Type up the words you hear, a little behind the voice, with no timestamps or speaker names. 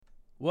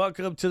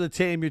Welcome to the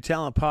Tame Your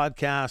Talent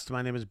podcast.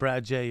 My name is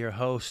Brad J., your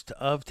host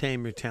of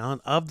Tame Your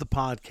Talent, of the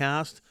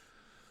podcast.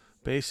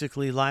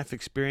 Basically, life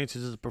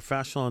experiences as a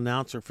professional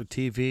announcer for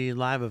TV,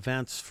 live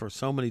events for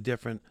so many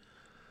different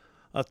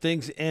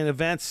things and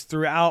events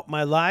throughout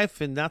my life,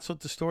 and that's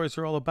what the stories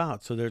are all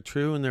about. So they're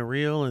true and they're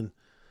real, and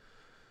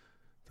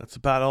that's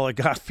about all I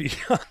got for you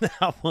on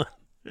that one.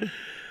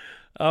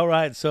 All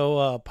right,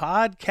 so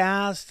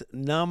podcast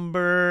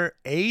number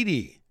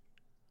 80.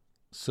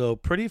 So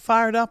pretty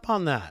fired up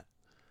on that.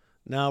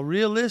 Now,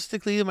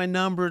 realistically, my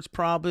number is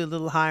probably a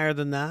little higher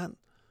than that.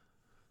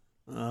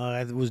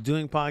 I was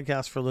doing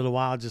podcasts for a little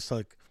while, just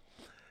like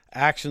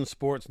action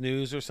sports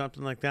news or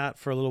something like that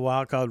for a little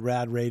while, called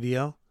Rad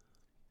Radio.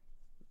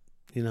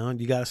 You know,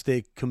 you got to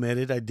stay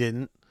committed. I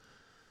didn't.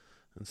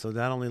 And so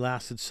that only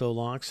lasted so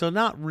long. So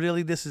not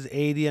really, this is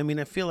 80. I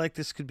mean, I feel like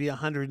this could be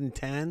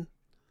 110.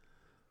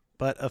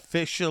 But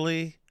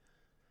officially,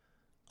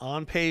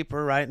 on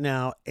paper right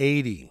now,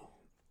 80.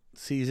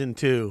 Season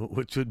 2,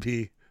 which would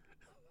be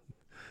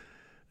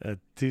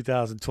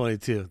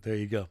 2022. There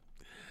you go.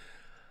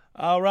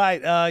 All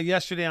right.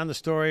 Yesterday on the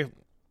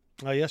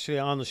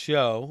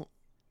show,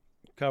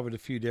 covered a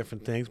few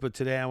different things, but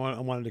today I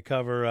wanted to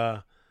cover,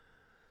 I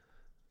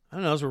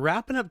don't know, as we're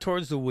wrapping up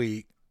towards the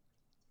week,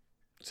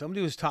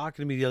 somebody was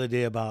talking to me the other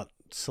day about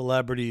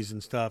celebrities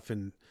and stuff,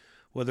 and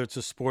whether it's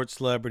a sports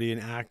celebrity, an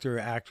actor,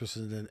 or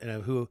actresses,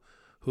 and who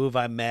have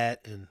I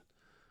met, and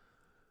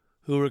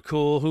who were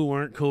cool, who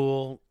weren't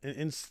cool,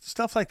 and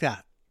stuff like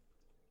that.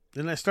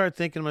 And I started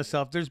thinking to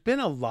myself, there's been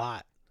a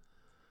lot,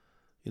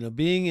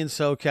 being in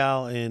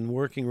SoCal and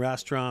working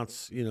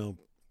restaurants,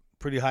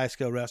 pretty high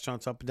scale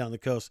restaurants up and down the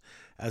coast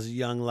as a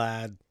young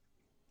lad,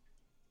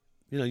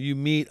 you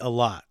meet a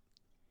lot.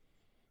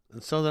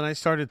 And so then I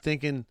started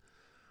thinking,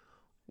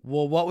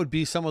 well, what would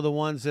be some of the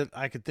ones that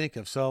I could think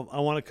of? So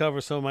I want to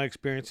cover some of my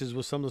experiences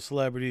with some of the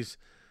celebrities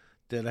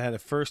that I had a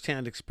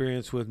firsthand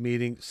experience with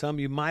meeting. Some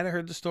you might have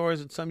heard the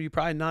stories, and some you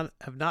probably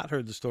have not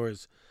heard the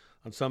stories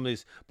on some of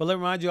these. But let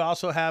me remind you, I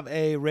also have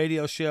a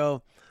radio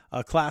show,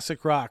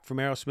 Classic Rock, from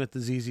Aerosmith to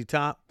ZZ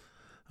Top,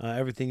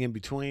 everything in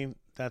between.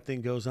 That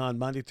thing goes on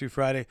Monday through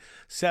Friday,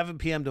 7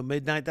 p.m. to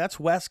midnight. That's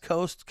West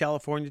Coast,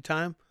 California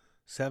time,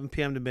 7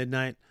 p.m. to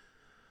midnight.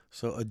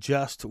 So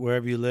adjust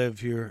wherever you live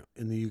here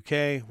in the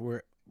UK,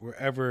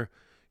 wherever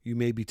you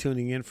may be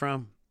tuning in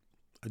from.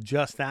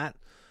 Adjust that,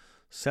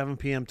 7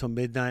 p.m. till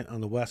midnight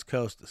on the West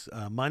Coast,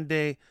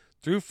 Monday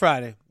through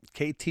Friday,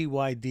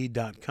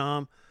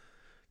 ktyd.com.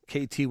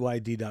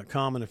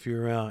 ktyd.com, and if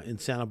you're in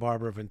Santa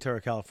Barbara,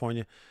 Ventura,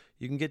 California,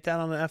 you can get that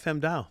on the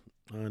FM dial,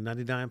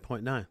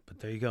 99.9. But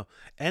there you go.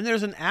 And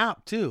there's an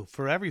app too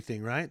for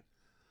everything, right?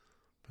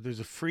 But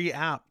there's a free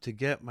app to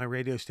get my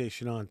radio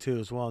station on too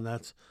as well, and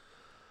that's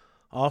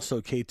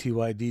also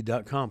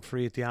ktyd.com,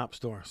 free at the App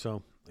Store.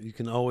 So you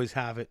can always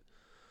have it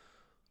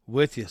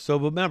with you. So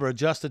remember,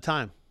 adjust the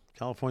time,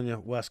 California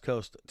West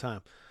Coast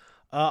time.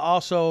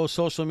 Also,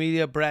 social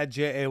media, Brad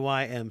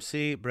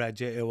Jaymc, Brad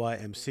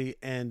Jaymc,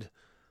 and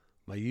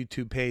my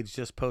YouTube page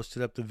just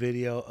posted up the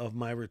video of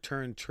my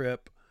return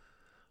trip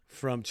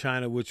from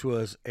China, which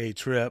was a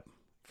trip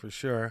for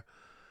sure,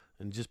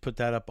 and just put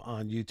that up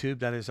on YouTube.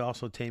 That is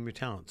also Tame Your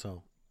Talent.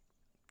 So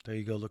there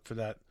you go. Look for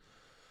that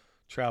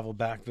travel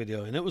back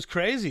video. And it was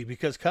crazy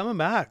because coming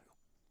back,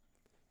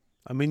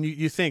 I mean,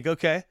 you think,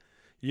 okay,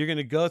 you're going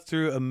to go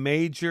through a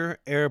major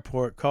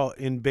airport called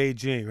in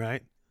Beijing,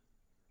 right?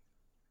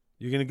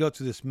 You're going to go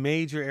through this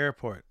major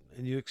airport,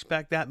 and you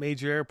expect that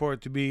major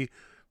airport to be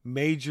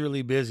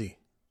majorly busy.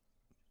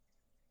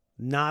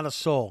 Not a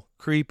soul.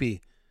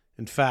 Creepy.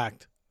 In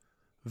fact,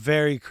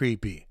 very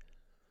creepy.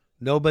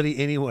 Nobody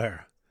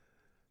anywhere.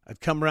 I'd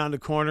come around the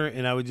corner,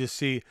 and I would just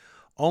see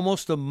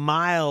almost a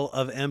mile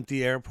of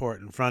empty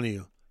airport in front of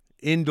you,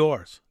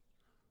 indoors.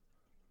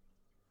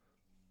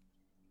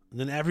 And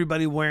then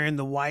everybody wearing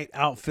the white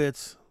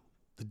outfits,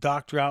 the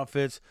doctor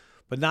outfits,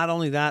 but not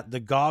only that, the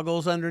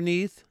goggles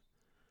underneath,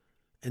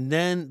 and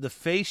then the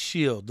face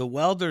shield, the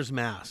welder's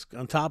mask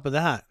on top of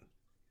that.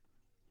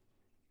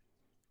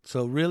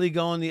 So really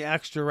going the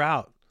extra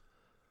route.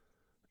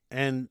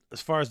 And as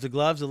far as the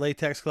gloves, the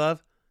latex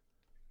glove,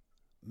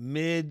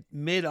 mid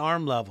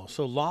arm level,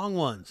 so long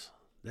ones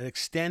that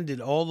extended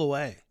all the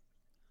way.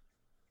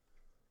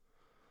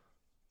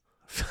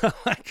 Felt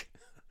like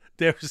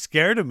they were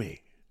scared of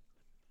me.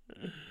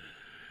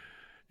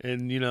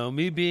 And,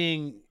 me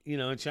being,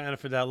 in China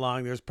for that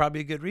long, there's probably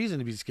a good reason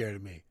to be scared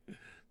of me.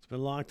 It's been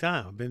a long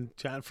time. I've been in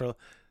China for,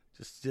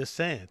 just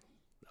saying.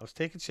 I was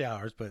taking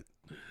showers, but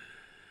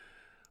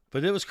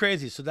it was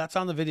crazy. So that's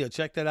on the video.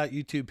 Check that out,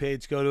 YouTube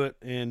page. Go to it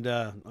and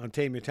on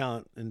Tame Your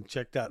Talent and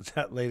check out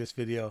that latest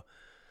video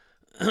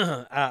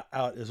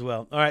out as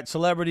well. All right,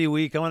 Celebrity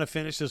Week. I want to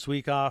finish this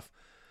week off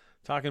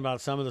talking about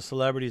some of the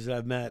celebrities that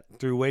I've met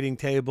through waiting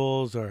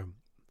tables or,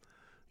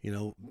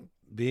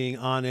 being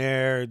on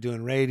air,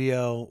 doing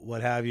radio,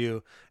 what have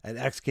you, at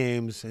X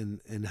Games,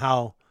 and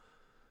how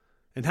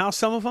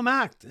some of them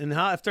act and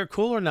how if they're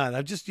cool or not.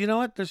 I just,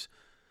 there's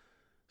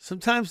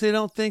sometimes they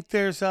don't think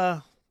there's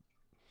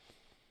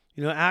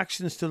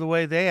actions to the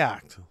way they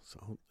act.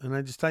 So, and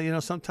I just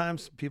thought,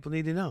 sometimes people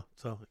need to know.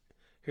 So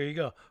here you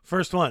go.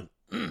 First one,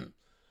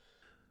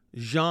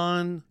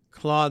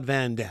 Jean-Claude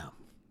Van Damme.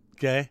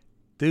 Okay.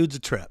 Dude's a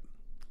trip.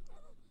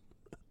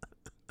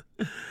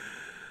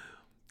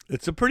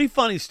 It's a pretty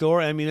funny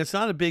story. I mean, it's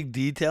not a big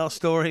detail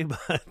story,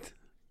 but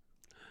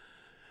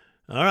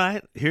all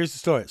right, here's the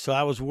story. So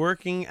I was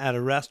working at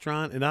a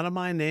restaurant, and I don't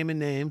mind naming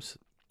names.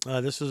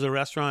 This is a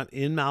restaurant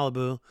in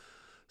Malibu,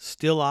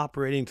 still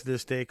operating to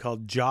this day,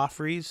 called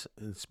Joffrey's,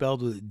 and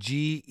spelled with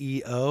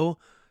Geoffreys,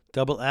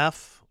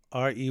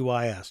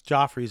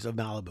 Joffrey's of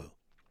Malibu.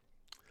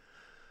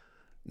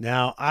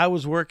 Now, I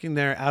was working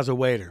there as a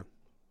waiter,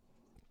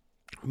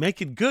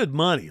 making good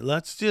money.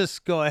 Let's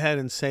just go ahead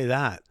and say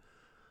that.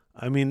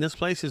 I mean, this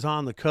place is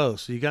on the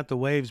coast, so you got the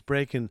waves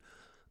breaking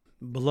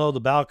below the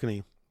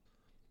balcony.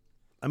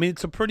 I mean,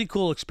 it's a pretty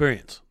cool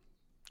experience,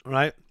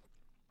 right?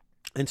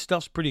 And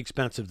stuff's pretty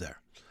expensive there.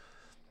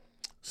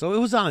 So it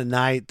was on a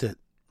night that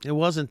it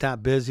wasn't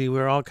that busy. We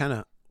were all kind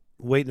of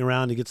waiting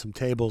around to get some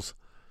tables,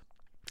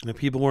 and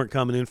people weren't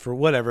coming in for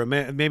whatever.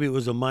 Maybe it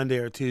was a Monday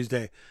or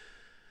Tuesday.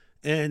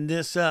 And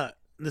this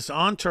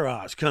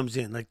entourage comes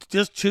in, like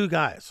just two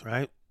guys,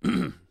 right?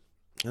 And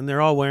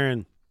they're all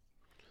wearing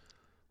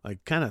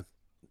like kind of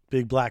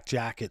big black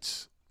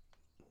jackets.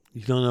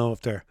 You don't know if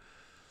they're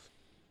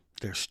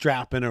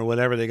strapping or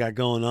whatever they got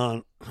going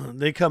on.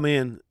 They come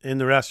in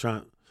the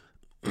restaurant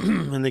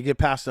and they get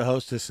past the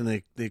hostess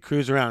and they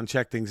cruise around and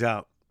check things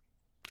out.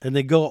 And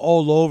they go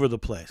all over the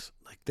place.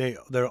 Like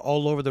they're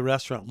all over the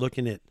restaurant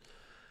looking at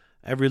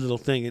every little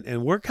thing.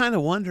 And we're kind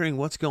of wondering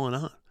what's going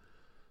on.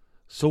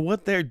 So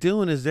what they're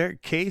doing is they're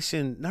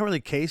not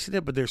really casing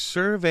it, but they're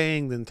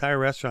surveying the entire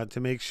restaurant to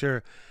make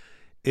sure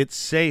it's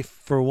safe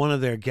for one of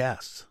their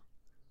guests,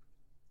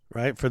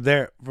 right?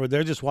 They're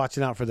just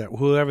watching out for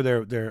whoever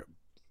they're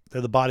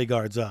the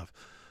bodyguards of.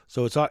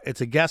 So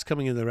it's a guest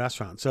coming into the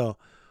restaurant. So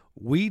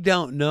we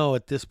don't know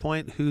at this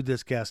point who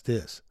this guest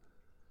is.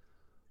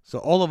 So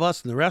all of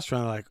us in the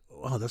restaurant are like,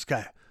 oh, this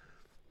guy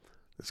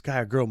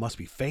or girl must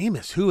be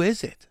famous. Who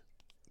is it?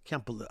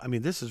 Can't believe. I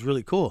mean, this is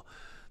really cool.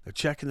 They're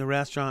checking the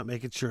restaurant,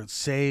 making sure it's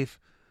safe.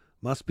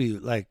 Must be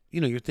like,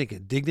 you're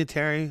thinking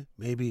dignitary,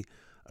 maybe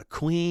a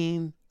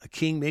queen, a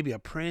king, maybe a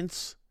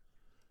prince.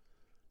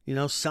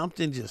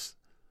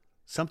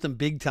 Something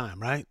big time,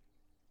 right?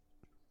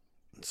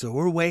 So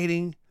we're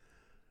waiting,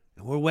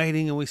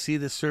 and we see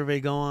this survey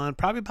go on,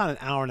 probably about an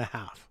hour and a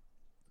half.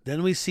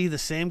 Then we see the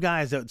same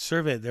guys that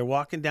surveyed. They're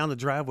walking down the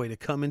driveway to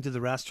come into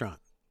the restaurant.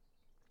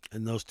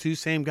 And those two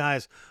same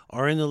guys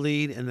are in the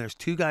lead, and there's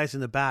two guys in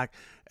the back,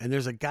 and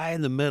there's a guy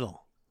in the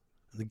middle.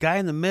 And the guy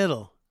in the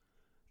middle,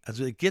 as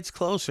it gets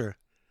closer,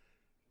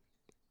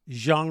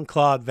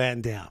 Jean-Claude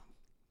Van Damme.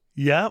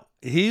 Yep,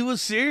 he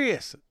was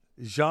serious.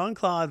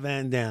 Jean-Claude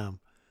Van Damme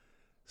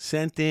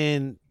sent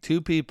in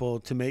two people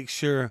to make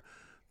sure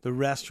the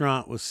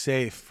restaurant was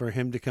safe for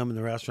him to come in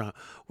the restaurant.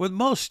 With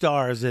most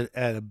stars at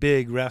a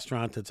big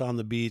restaurant that's on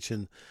the beach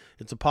and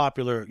it's a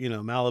popular,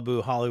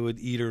 Malibu Hollywood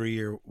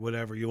eatery or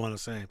whatever you want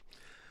to say,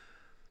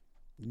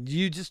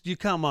 you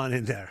come on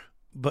in there.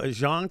 But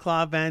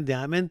Jean-Claude Van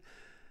Damme, and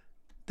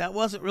that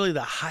wasn't really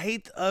the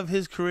height of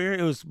his career.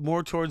 It was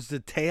more towards the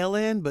tail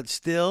end, but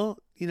still,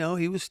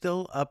 he was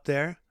still up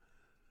there.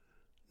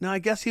 Now, I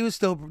guess he was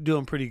still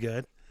doing pretty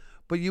good,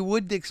 but you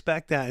wouldn't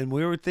expect that. And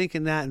we were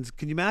thinking that. And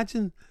can you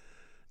imagine,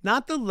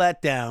 not the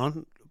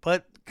letdown,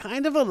 but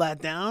kind of a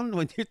letdown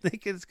when you're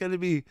thinking it's going to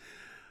be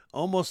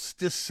almost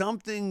just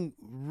something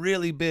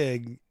really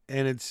big,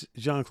 and it's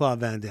Jean-Claude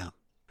Van Damme.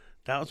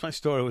 That was my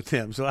story with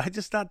him. So I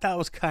just thought that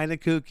was kind of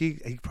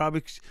kooky. He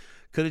probably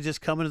could have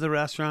just come into the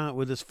restaurant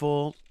with his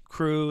full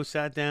crew,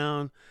 sat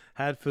down,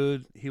 had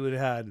food. He would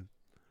have had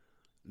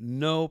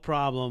no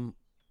problem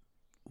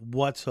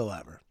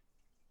whatsoever.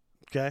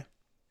 Okay?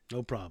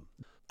 No problem.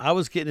 I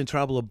was getting in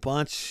trouble a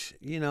bunch,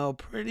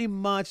 pretty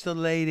much the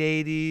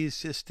late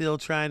 80s, just still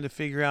trying to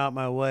figure out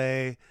my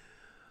way.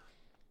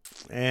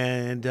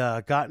 And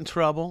got in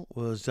trouble.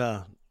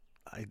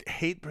 I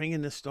hate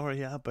bringing this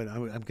story up, but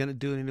I'm going to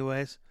do it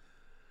anyways.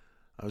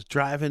 I was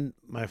driving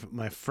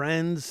my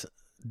friend's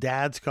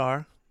dad's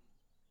car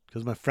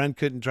because my friend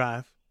couldn't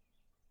drive.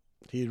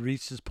 He had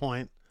reached his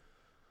point,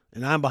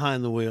 and I'm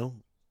behind the wheel.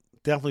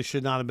 Definitely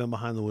should not have been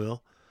behind the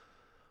wheel.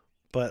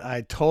 But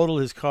I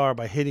totaled his car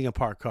by hitting a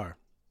parked car.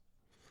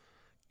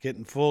 Get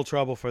in full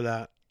trouble for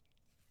that.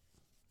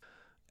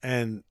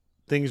 And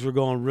things were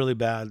going really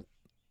bad.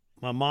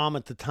 My mom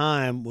at the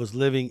time was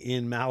living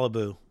in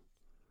Malibu,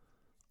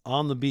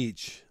 on the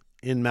beach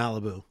in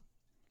Malibu,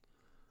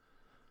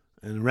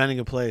 and renting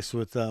a place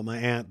with my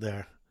aunt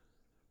there.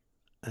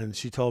 And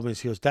she told me,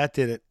 she goes, "That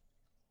did it.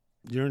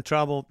 You're in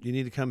trouble. You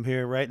need to come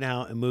here right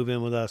now and move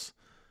in with us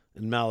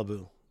in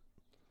Malibu."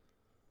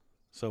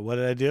 So what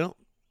did I do?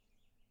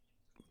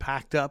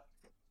 Packed up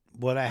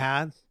what I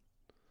had.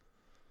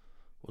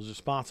 Was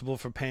responsible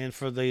for paying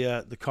for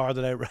the car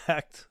that I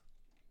wrecked.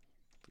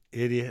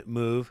 Idiot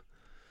move.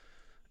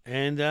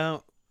 And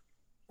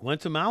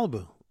went to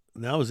Malibu.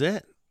 And that was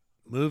it.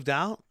 Moved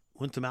out,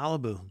 went to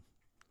Malibu.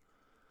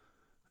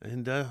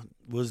 and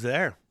was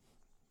there.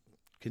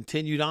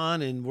 Continued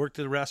on and worked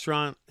at a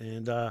restaurant,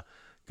 and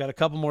got a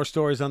couple more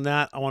stories on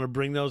that. I want to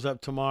bring those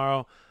up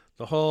tomorrow.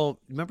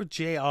 Remember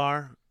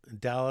JR in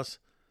Dallas?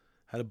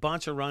 Had a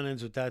bunch of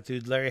run-ins with that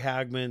dude, Larry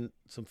Hagman,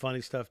 some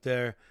funny stuff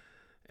there.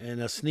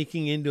 And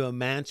sneaking into a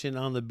mansion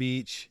on the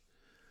beach,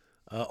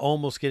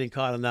 almost getting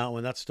caught on that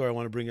one. That's the story I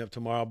want to bring up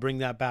tomorrow. I'll bring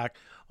that back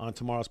on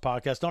tomorrow's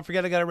podcast. Don't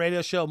forget, I got a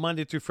radio show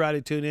Monday through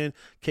Friday. Tune in,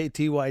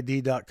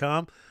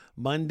 ktyd.com.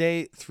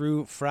 Monday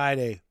through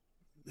Friday.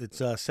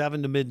 It's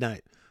 7 to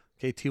midnight.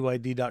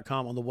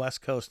 ktyd.com on the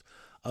west coast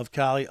of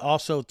Cali.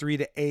 Also 3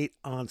 to 8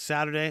 on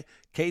Saturday.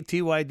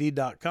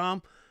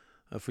 ktyd.com.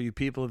 For you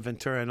people in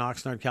Ventura and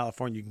Oxnard,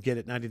 California, you can get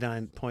it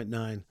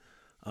 99.9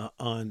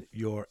 on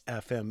your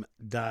FM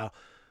dial.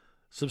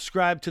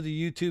 Subscribe to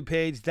the YouTube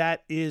page.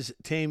 That is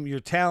Tame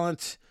Your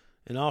Talent.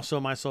 And also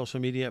my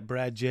social media,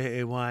 Brad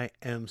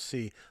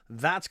JAYMC.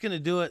 That's going to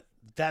do it.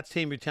 That's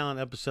Tame Your Talent,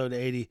 episode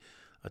 80.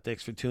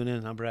 Thanks for tuning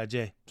in. I'm Brad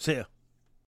J. See ya.